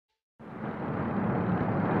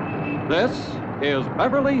This is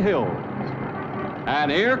Beverly Hills.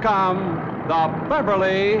 And here come the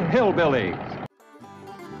Beverly Hillbillies.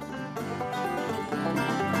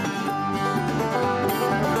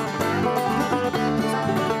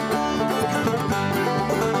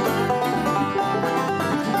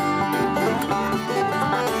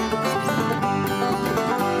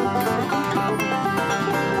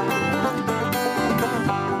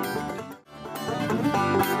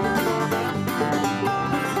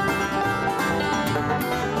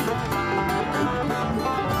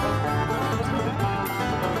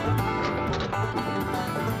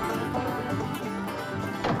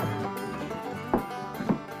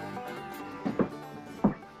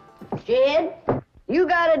 Jed, you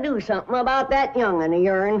gotta do something about that young'un of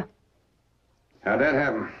yourn. How'd that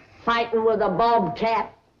happen? Fighting with a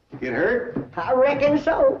bobcat. Get hurt? I reckon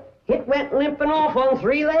so. It went limping off on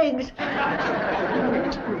 3 legs.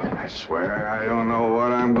 I swear, I don't know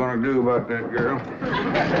what I'm gonna do about that girl.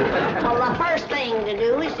 Well, the first thing to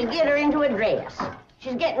do is to get her into a dress.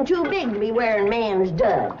 She's getting too big to be wearing man's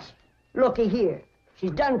duds. Looky here.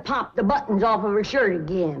 She's done popped the buttons off of her shirt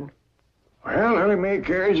again. Well, Ellie Mae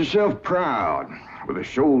carries herself proud, with her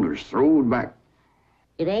shoulders throwed back.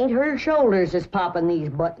 It ain't her shoulders that's popping these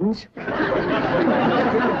buttons.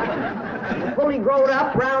 Fully growed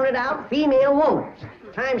up, rounded out, female woman.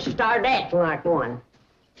 Time she started acting like one.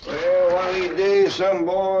 Well, one of these days, some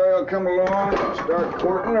boy will come along and start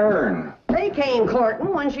courting her. They came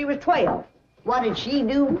courting when she was 12. What did she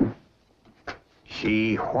do?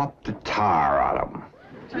 She whopped the tar out of them.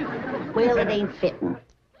 Well, it ain't fitting.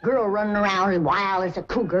 Girl running around as wild as a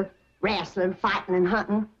cougar, wrestling, fighting, and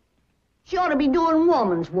hunting. She ought to be doing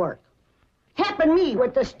woman's work. Helping me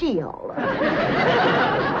with the steel.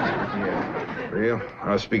 Yeah, real?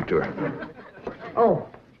 I'll speak to her. Oh,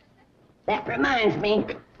 that reminds me.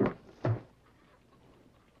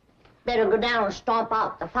 Better go down and stomp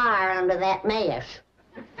out the fire under that mess.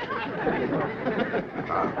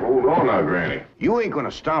 Hold on now, Granny. You ain't gonna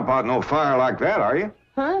stomp out no fire like that, are you?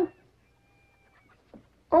 Huh?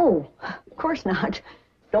 Oh, of course not.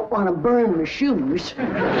 Don't want to burn my shoes. Paul?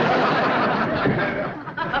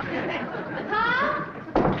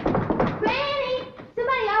 Granny!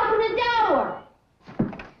 Somebody open the door!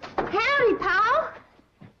 Howdy, Paul.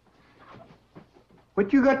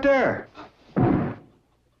 What you got there?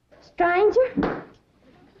 Stranger?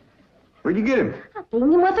 Where'd you get him? I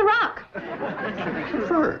beamed him with a rock.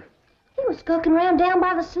 For? He was skulking around down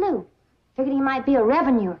by the slough. Figured he might be a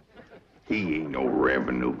revenuer. He ain't no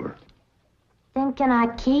revenuer. Then can I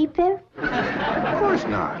keep him? Of course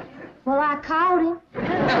not. Well, I caught him. Don't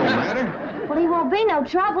matter. Well, he won't be no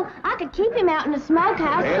trouble. I could keep him out in the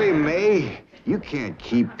smokehouse. Ellie Mae, you can't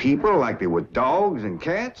keep people like they were dogs and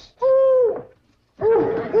cats. Ooh, ooh,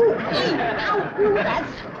 ooh, ow, ooh, that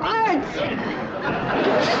hurts.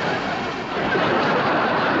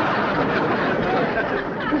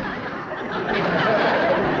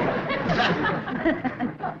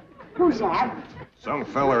 Who's that? Some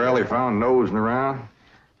feller Ellie found nosing around.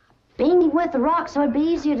 Beamed him with a rock so it'd be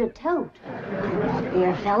easier to tote.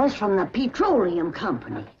 Here, fellas from the petroleum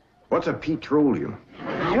company. What's a petroleum?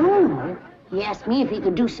 I don't know. He asked me if he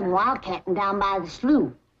could do some wildcatting down by the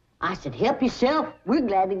slough. I said, help yourself. We're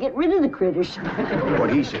glad to get rid of the critters.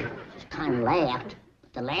 What'd he say? Just kind of laughed.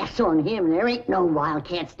 But the laugh's on him. There ain't no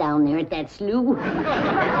wildcats down there at that slough.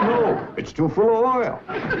 No, it's too full of oil.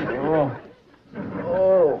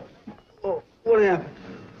 Oh, what happened?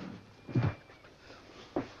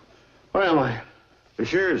 Where am I?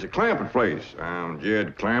 This here's the Clampett place. I'm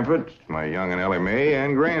Jed Clampett, my young and Ellie Mae,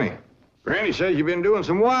 and Granny. Granny says you've been doing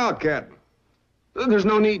some wildcatting. There's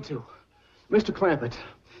no need to. Mr. Clampett,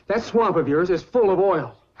 that swamp of yours is full of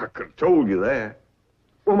oil. I could have told you that.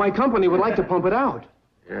 Well, my company would like to pump it out.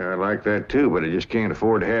 Yeah, I like that too, but I just can't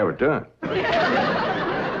afford to have it done. No,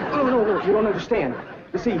 you don't understand.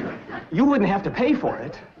 You see, you wouldn't have to pay for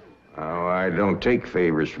it. Oh, I don't take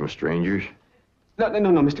favors from strangers. No,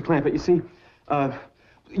 Mr. Clampett, you see,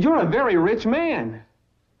 you're a very rich man.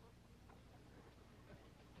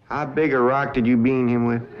 How big a rock did you bean him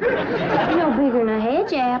with? No bigger than a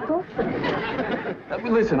hedge apple.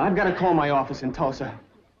 Listen, I've got to call my office in Tulsa.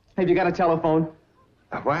 Have you got a telephone?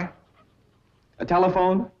 A what? A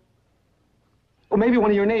telephone? Or maybe one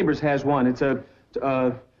of your neighbors has one. It's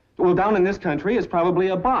well, down in this country, it's probably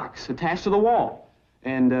a box attached to the wall.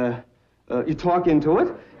 And, you talk into it,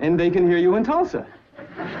 and they can hear you in Tulsa.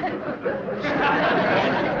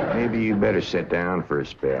 Maybe you better sit down for a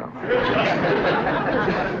spell.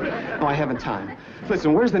 Oh, I haven't time.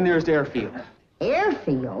 Listen, where's the nearest airfield?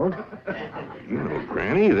 Airfield? You know,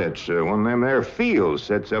 Granny, that's one of them there fields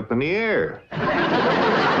sets up in the air.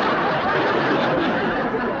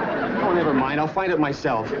 Oh, never mind. I'll find it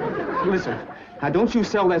myself. Listen, now don't you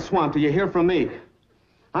sell that swamp till you hear from me.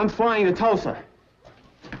 I'm flying to Tulsa.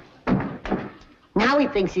 Now he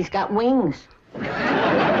thinks he's got wings.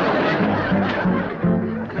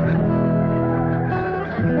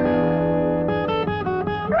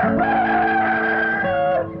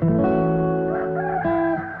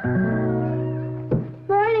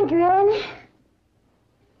 Morning, Granny.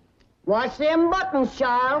 Watch them buttons,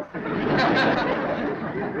 child.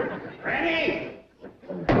 Granny!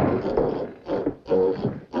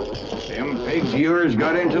 Them pigs of yours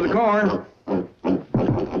got into the corn.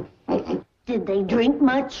 Did they drink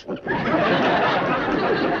much?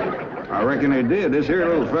 I reckon they did. This here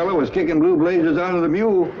little fella was kicking blue blazes out of the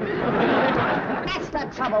mule. That's the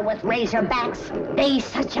trouble with razorbacks. They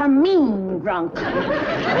such a mean drunk.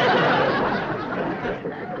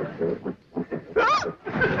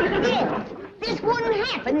 Yeah, this wouldn't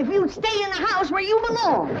happen if you'd stay in the house where you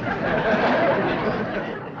belong.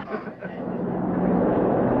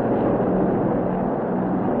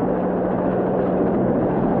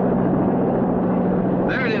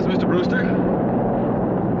 There it is, Mr. Brewster.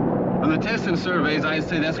 On the tests and surveys, I'd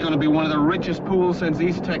say that's going to be one of the richest pools since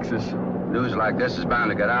East Texas. News like this is bound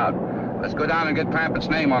to get out. Let's go down and get Clampetts'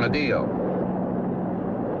 name on a deal.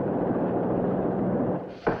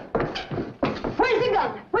 Where's the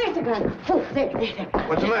gun? Where's the gun? Oh, there.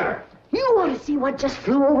 What's the matter? You want to see what just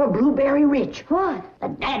flew over Blueberry Ridge? What? The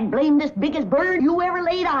dad-blamedest biggest bird you ever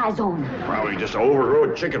laid eyes on. Probably just an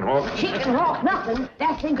overgrown chicken hawk. Chicken hawk, nothing.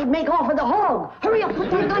 That thing could make off with a hog. Hurry up, put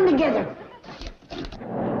that gun together.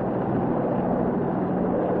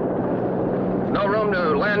 No room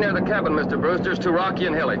to land near the cabin, Mr. Brewster. It's too rocky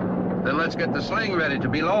and hilly. Then let's get the sling ready to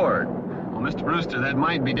be lowered. Well, Mr. Brewster, that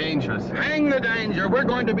might be dangerous. Hang the danger. We're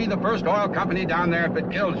going to be the first oil company down there if it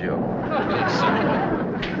kills you.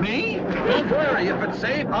 Me? Don't worry. If it's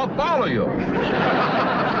safe, I'll follow you.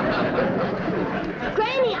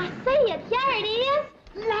 Granny, I see it. There it is.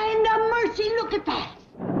 Land of mercy, look at that.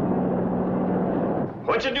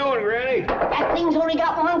 What you doing, Granny? That thing's only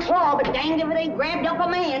got one claw, but danged if it ain't grabbed up a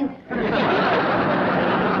man.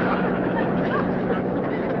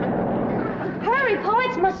 Hurry, Po,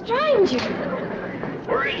 it's my stranger.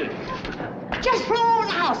 Where is it? Just flew over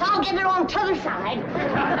the house. I'll get it on t'other side.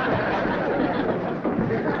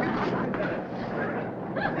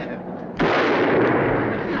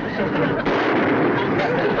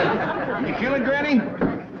 You kill it, Granny?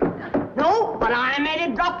 No, but I made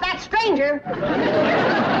it drop that stranger.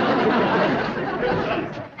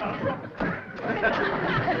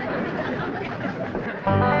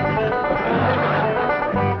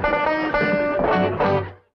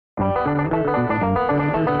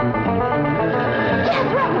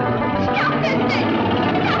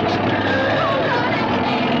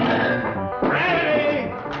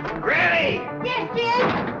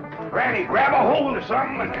 Granny, grab a hold of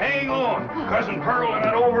something and hang on. Cousin Pearl and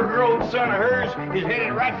that overgrown son of hers is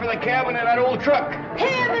headed right for the cabin in that old truck.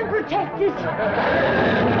 Heaven protect us.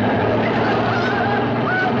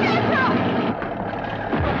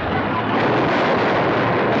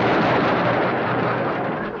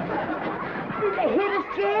 Did they hit us,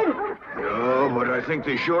 Jed? No, but I think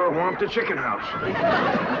they sure want the chicken house.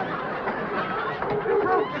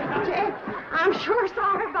 Oh, Jed, I'm sure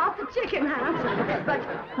sorry about the chicken house, but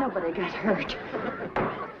nobody got hurt.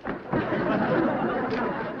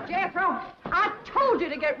 Jeffro, I told you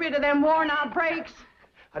to get rid of them worn-out brakes.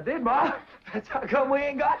 I did, Ma. That's how come we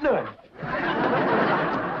ain't got none.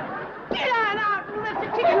 Get on out and lift the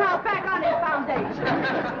chicken house back on its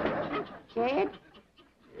foundation. Jed?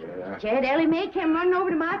 Yeah. Jed, Ellie Mae came running over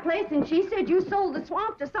to my place, and she said you sold the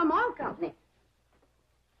swamp to some oil company.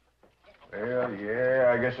 Well,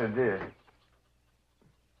 yeah, I guess I did.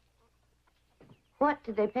 What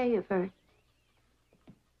did they pay you for it?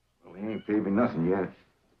 Well, he ain't paid me nothing yet.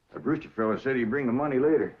 The Brewster fella said he'd bring the money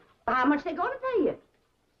later. How much they going to pay you?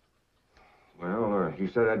 Well, he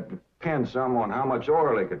said I'd depend some on how much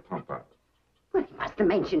oil they could pump out. Well, he must have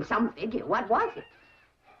mentioned some figure. What was it?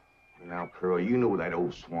 Now, Pearl, you know that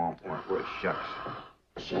old swamp weren't worth shucks.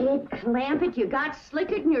 Jed Clampett, you got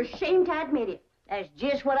slickered and you're ashamed to admit it. That's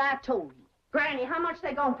just what I told you. Granny, how much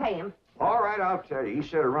they gonna pay him? All right, I'll tell you. He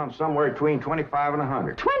said around somewhere between 25 and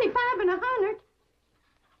 100. 25 and 100?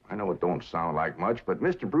 I know it don't sound like much, but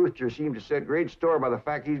Mr. Brewster seemed to set great store by the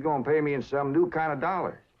fact he's going to pay me in some new kind of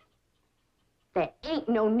dollars. There ain't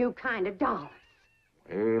no new kind of dollar.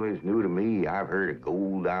 Well, it's new to me. I've heard of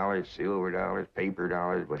gold dollars, silver dollars, paper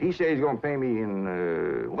dollars, but he says he's going to pay me in,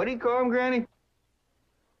 what do you call them, Granny? $1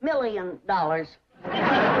 million. Yeah,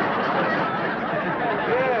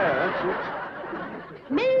 that's it.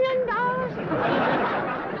 $1 million?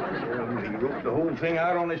 everything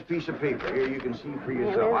out on this piece of paper. Here, you can see for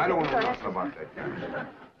yourself. I don't know nothing about that kind of stuff.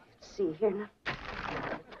 Let's see here now.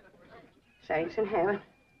 Thanks in heaven.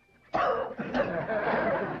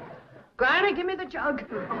 Granny, give me the jug.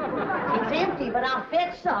 It's empty, but I'll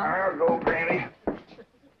fetch some. I'll go, Granny.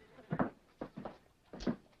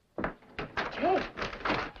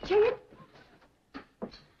 Jed,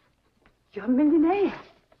 you're a millionaire.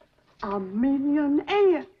 A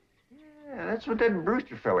millionaire. Yeah, that's what that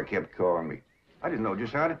Brewster fella kept calling me. I didn't know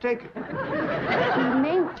just how to take it. He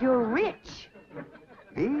meant you're rich.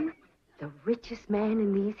 Me? The richest man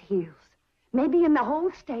in these hills. Maybe in the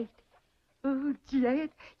whole state. Oh, Jed,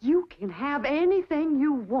 you can have anything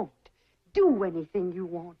you want. Do anything you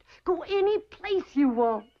want. Go any place you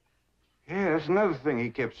want. Yeah, that's another thing he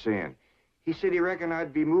kept saying. He said he reckoned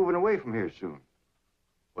I'd be moving away from here soon.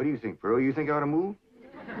 What do you think, Pearl? You think I ought to move?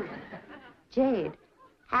 Jed,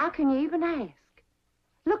 how can you even ask?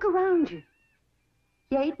 Look around you.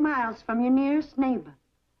 You're 8 miles from your nearest neighbor.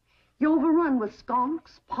 You're overrun with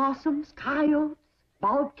skunks, possums, coyotes,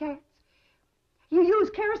 bobcats. You use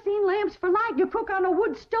kerosene lamps for light. You cook on a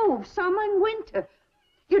wood stove, summer and winter.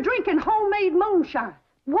 You're drinking homemade moonshine,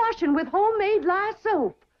 washing with homemade lye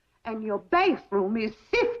soap. And your bathroom is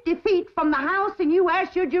 50 feet from the house, and you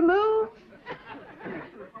ask, should you move?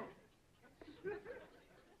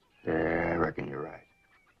 Yeah, I reckon you're right.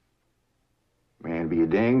 Man, be a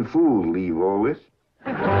dang fool to leave all this.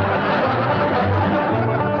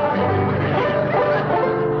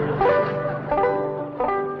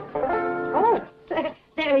 Oh,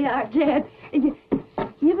 there you are, Jed. You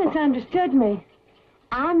misunderstood me.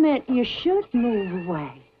 I meant you should move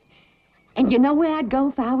away. And you know where I'd go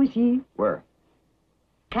if I was you? Where?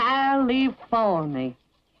 California.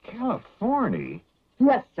 California?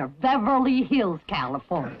 Yes, sir. Beverly Hills,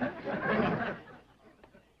 California.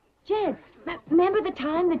 Jed, remember the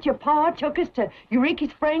time that your pa took us to Eureka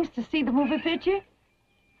Springs to see the movie picture?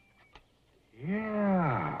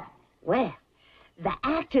 Yeah. Well, the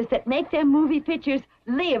actors that make them movie pictures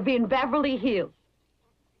live in Beverly Hills.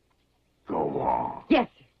 Go on. Yes,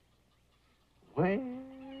 sir. Well,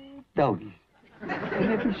 doggy. Wouldn't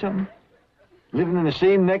that be something? Living in the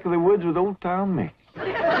same neck of the woods with old Tom Mix.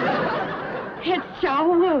 It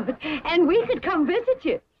sure would. And we could come visit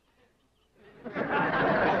you.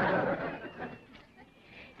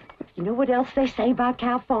 You know what else they say about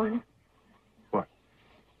California? What?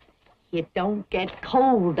 It don't get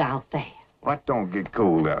cold out there. What don't get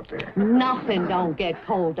cold out there? Nothing don't get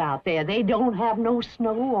cold out there. They don't have no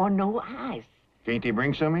snow or no ice. Can't they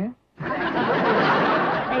bring some in? They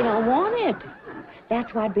don't want it.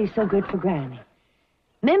 That's why'd be so good for Granny.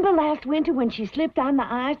 Remember last winter when she slipped on the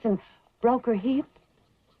ice and broke her hip?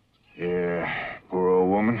 Yeah, poor old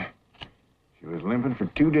woman. She was limping for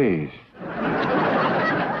 2 days.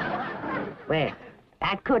 Well,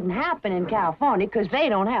 that couldn't happen in California because they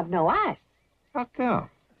don't have no ice. How come?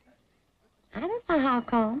 I don't know how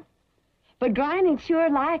come. But Granny'd sure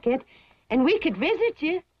like it, and we could visit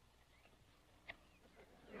you.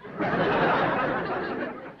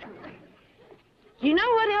 You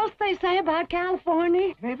know what else they say about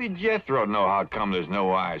California? Maybe Jethro'd know how come there's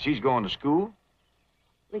no ice. He's going to school.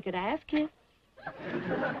 We could ask him.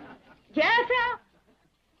 Jethro!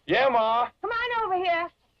 Yeah, Ma. Come on over here.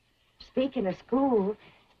 Speaking of school,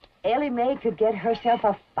 Ellie Mae could get herself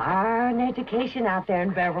a fine education out there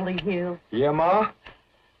in Beverly Hills. Yeah, Ma.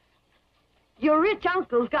 Your rich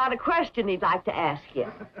uncle's got a question he'd like to ask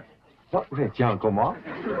you. What rich uncle, Ma?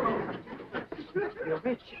 Your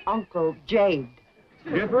rich Uncle Jade.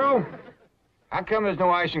 Jethro, how come there's no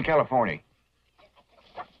ice in California?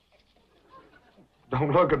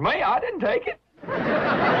 Don't look at me. I didn't take it.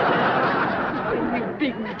 You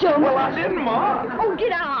big dumb. Well, I didn't, Ma. Oh,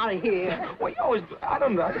 get out of here. Well, you always... I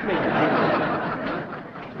didn't mean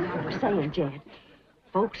I was saying, Jed,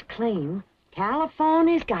 folks claim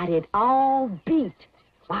California's got it all beat.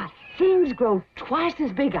 Why, things grow twice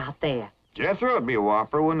as big out there. Jethro'd be a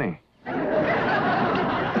whopper, wouldn't he?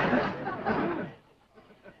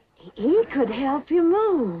 He could help you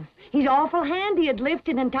move. He's awful handy at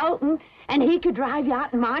lifting and toting, and he could drive you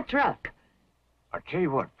out in my truck. I tell you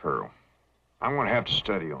what, Pearl. I'm going to have to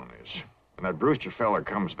study on this. When that Brewster fella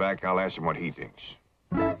comes back, I'll ask him what he thinks.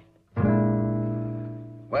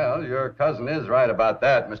 Well, your cousin is right about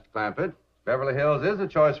that, Mr. Clampett. Beverly Hills is a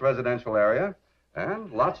choice residential area,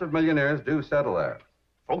 and lots of millionaires do settle there.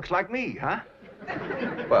 Folks like me, huh?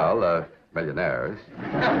 Well, millionaires.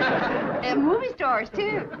 And movie stars,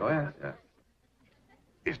 too. Oh, yes, yes.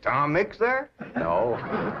 Is Tom Mix there? No,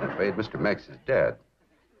 I'm afraid Mr. Mix is dead.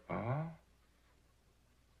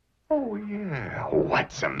 Oh, yeah.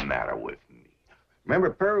 What's the matter with me? Remember,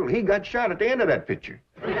 Pearl, he got shot at the end of that picture.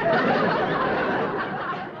 Well,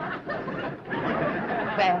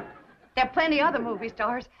 there are plenty other movie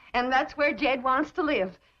stars, and that's where Jed wants to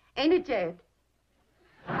live. Ain't it, Jed?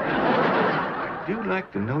 I do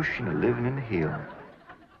like the notion of living in the hills.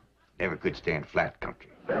 Never could stand flat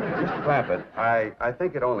country. Mr. Clampett, I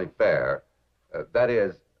think it only fair. That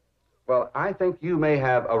is, well, I think you may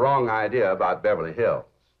have a wrong idea about Beverly Hills.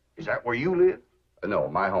 Is that where you live? No,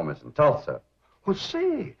 my home is in Tulsa. Well,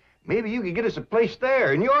 say, maybe you could get us a place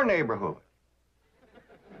there in your neighborhood.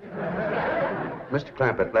 Mr.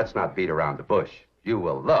 Clampett, let's not beat around the bush. You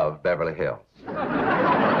will love Beverly Hills.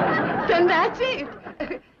 Then that's it.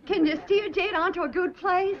 Can you steer Jed onto a good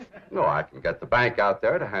place? No, I can get the bank out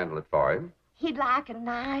there to handle it for him. He'd like a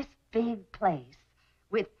nice big place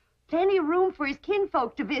with plenty of room for his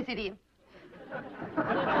kinfolk to visit him.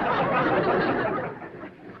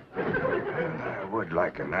 I would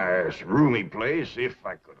like a nice, roomy place if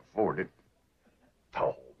I could afford it.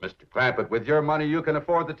 Oh, Mr. Clampett, with your money, you can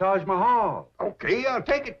afford the Taj Mahal. Okay, I'll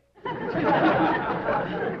take it.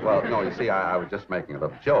 Well, no, you see, I was just making a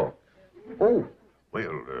little joke. Oh,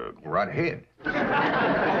 well, go right ahead.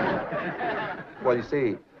 Well, you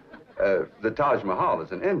see, the Taj Mahal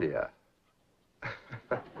is in India.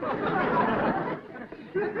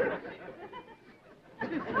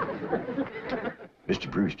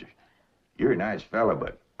 Mr. Brewster, you're a nice fella,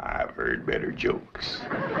 but I've heard better jokes.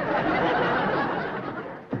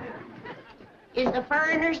 Is the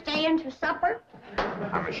foreigner staying to supper?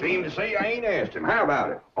 I'm ashamed to say I ain't asked him. How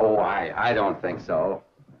about it? Oh, I don't think so.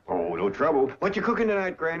 Oh, no trouble. What you cooking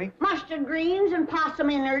tonight, Granny? Mustard greens and possum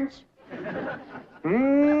innards.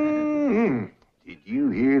 Mm-hmm. Did you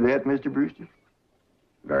hear that, Mr. Brewster?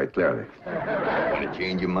 Very clearly. Want to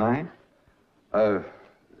change your mind?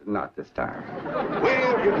 Not this time.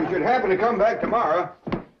 Well, if you should happen to come back tomorrow,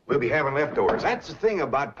 we'll be having leftovers. That's the thing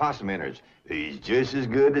about possum innards. He's just as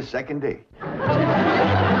good the second day.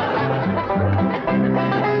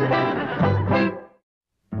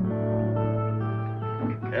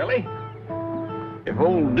 Ellie, if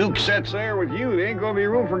old Duke sits there with you, there ain't gonna be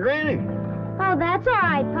room for Granny. Oh, that's all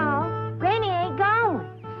right, Paul. Granny ain't going.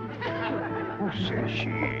 Who says she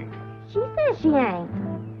ain't? She says she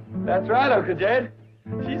ain't. That's right, Uncle Jed.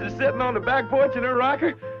 She's just sitting on the back porch in her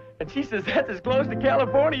rocker, and she says that's as close to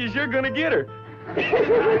California as you're gonna get her.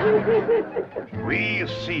 We'll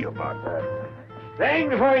see about that.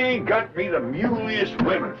 Dang if I ain't got me the muliest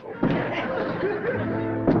women folk.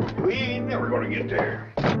 We ain't never gonna get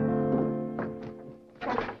there.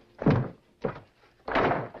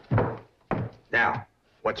 Now,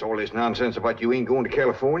 what's all this nonsense about you ain't going to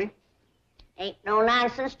California? Ain't no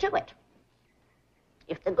nonsense to it.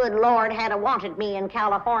 If the good Lord had wanted me in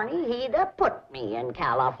California, he'd have put me in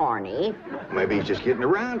California. Maybe he's just getting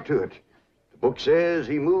around to it. The book says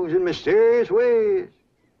he moves in mysterious ways.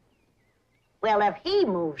 Well, if he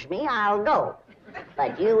moves me, I'll go.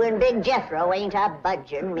 But you and Big Jethro ain't a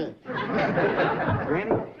budging me.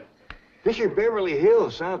 Granny, this here Beverly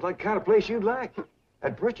Hills sounds like the kind of place you'd like.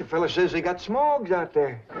 That Britcher fella says they got smogs out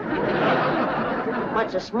there.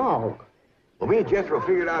 What's a smog? Well, me and Jethro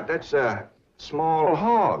figured out that's a small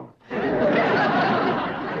hog.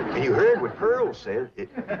 And you heard what Pearl said.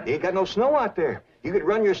 It ain't got no snow out there. You could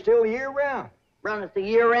run your still year round. Run it the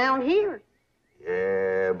year round here.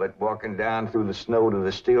 Yeah, but walking down through the snow to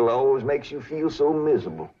the still always makes you feel so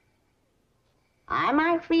miserable. I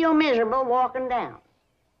might feel miserable walking down,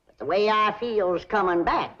 but the way I feels coming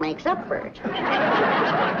back makes up for it.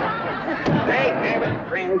 Dang it,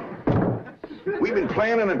 friend. We've been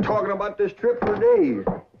planning and talking about this trip for days.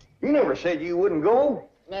 You never said you wouldn't go.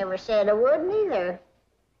 Never said I wouldn't either.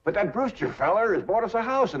 But that Brewster feller has bought us a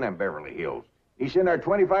house in them Beverly Hills. He sent our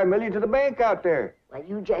 $25 million to the bank out there. Well,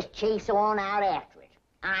 you just chase on out after it.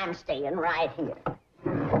 I'm staying right here.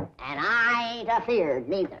 And I ain't afeared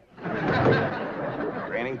neither.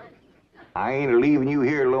 Granny, I ain't leaving you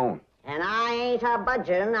here alone. And I ain't a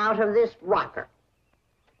budging out of this rocker.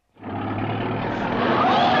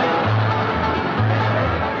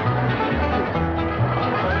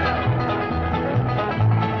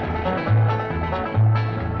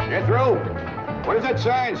 Jethro, what does that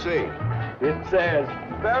sign say? It says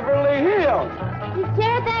Beverly Hills. You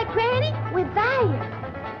hear that, Granny? We're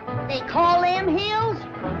there. They call them hills?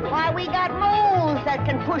 Why, we got moles that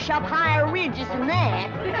can push up higher ridges than that.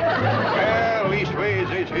 Well, leastways,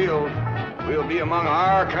 it's hills. We'll be among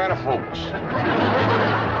our kind of folks.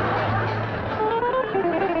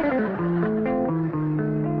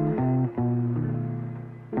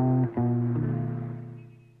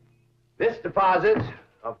 This deposit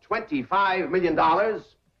of $25 million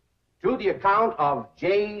to the account of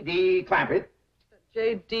J.D. Clampett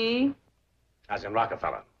J.D.? As in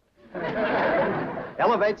Rockefeller.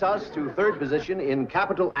 Elevates us to third position in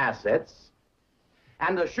capital assets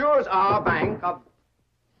and assures our bank of...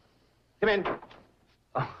 Come in.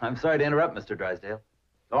 Oh, I'm sorry to interrupt, Mr. Drysdale.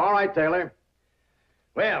 All right, Taylor.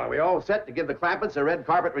 Well, are we all set to give the Clampetts a red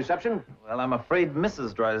carpet reception? Well, I'm afraid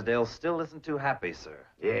Mrs. Drysdale still isn't too happy, sir.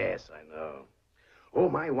 Yes, I know. Oh,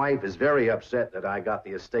 my wife is very upset that I got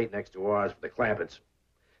the estate next to ours for the Clampetts.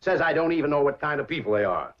 Says I don't even know what kind of people they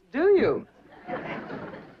are. Do you?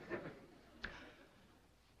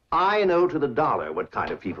 I know to the dollar what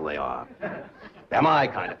kind of people they are. They're my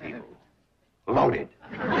kind of people. Loaded.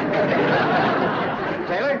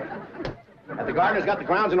 Taylor, have the gardeners got the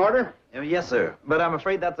grounds in order? Yes, sir. But I'm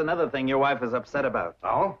afraid that's another thing your wife is upset about.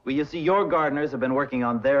 Oh? Well, you see, your gardeners have been working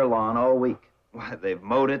on their lawn all week. Why, they've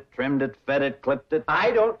mowed it, trimmed it, fed it, clipped it.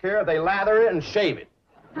 I don't care if they lather it and shave it.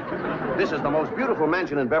 This is the most beautiful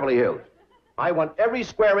mansion in Beverly Hills. I want every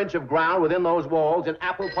square inch of ground within those walls in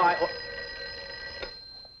apple pie... Oh.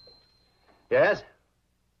 Yes?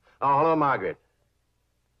 Oh, hello, Margaret.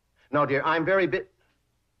 No, dear, I'm very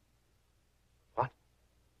What?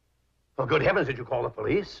 Oh, good heavens, did you call the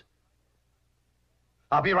police?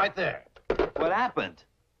 I'll be right there. What happened?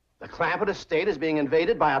 The Clampett estate is being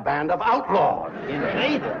invaded by a band of outlaws.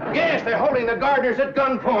 Invaded? Yes, they're holding the gardeners at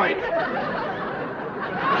gunpoint.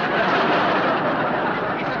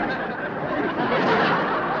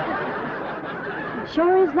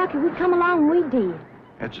 Sure is lucky we come along when we did.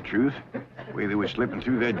 That's the truth. The way they were slipping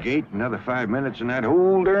through that gate, another 5 minutes and that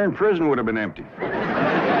whole darn prison would have been empty.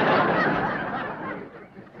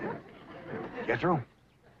 Jethro,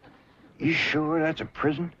 you sure that's a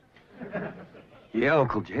prison? Yeah,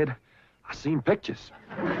 Uncle Jed. I seen pictures.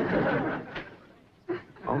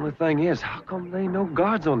 Only thing is, how come there ain't no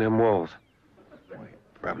guards on them walls?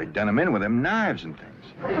 Probably done them in with them knives and things.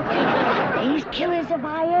 These killers if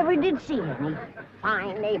I ever did see any.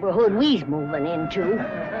 Fine neighborhood we's moving into.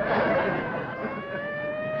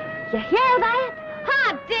 You hear that?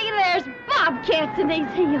 Hot diggity, there's bobcats in these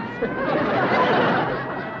hills.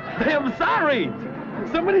 Them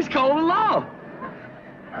sirens! Somebody's called the law.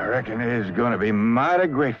 I reckon they's gonna be mighty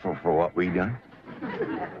grateful for what we done.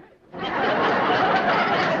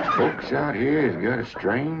 Folks out here has got a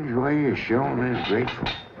strange way of showing they're grateful.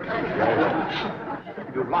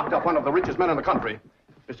 You've locked up one of the richest men in the country.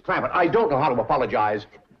 Mr. Clampett, I don't know how to apologize.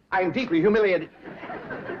 I'm deeply humiliated.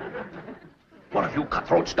 What have you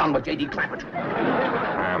cutthroats done with J.D. Clampett?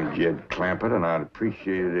 I'm Jed Clampett, and I'd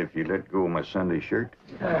appreciate it if you let go of my Sunday shirt.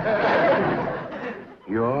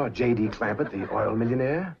 You're J.D. Clampett, the oil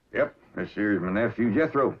millionaire? Yep. This here's my nephew,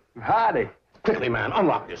 Jethro. Howdy. Quickly, man,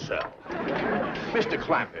 unlock this cell. Mr.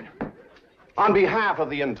 Clampett, on behalf of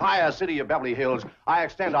the entire city of Beverly Hills, I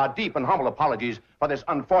extend our deep and humble apologies for this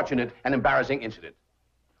unfortunate and embarrassing incident.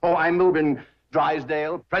 Oh, I'm Milburn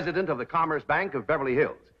Drysdale, president of the Commerce Bank of Beverly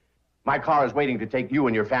Hills. My car is waiting to take you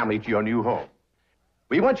and your family to your new home.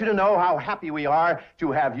 We want you to know how happy we are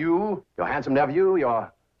to have you, your handsome nephew,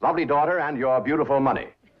 your lovely daughter, and your beautiful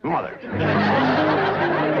mother. Wait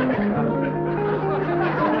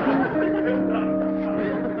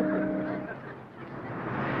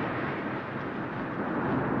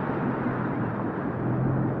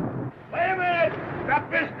a minute! Stop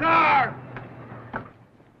this car!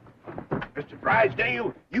 Mr.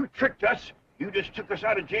 Drysdale, you tricked us. You just took us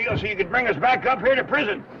out of jail so you could bring us back up here to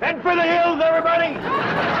prison. Head for the hills, everybody!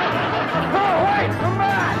 Oh, wait! Come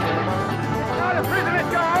on!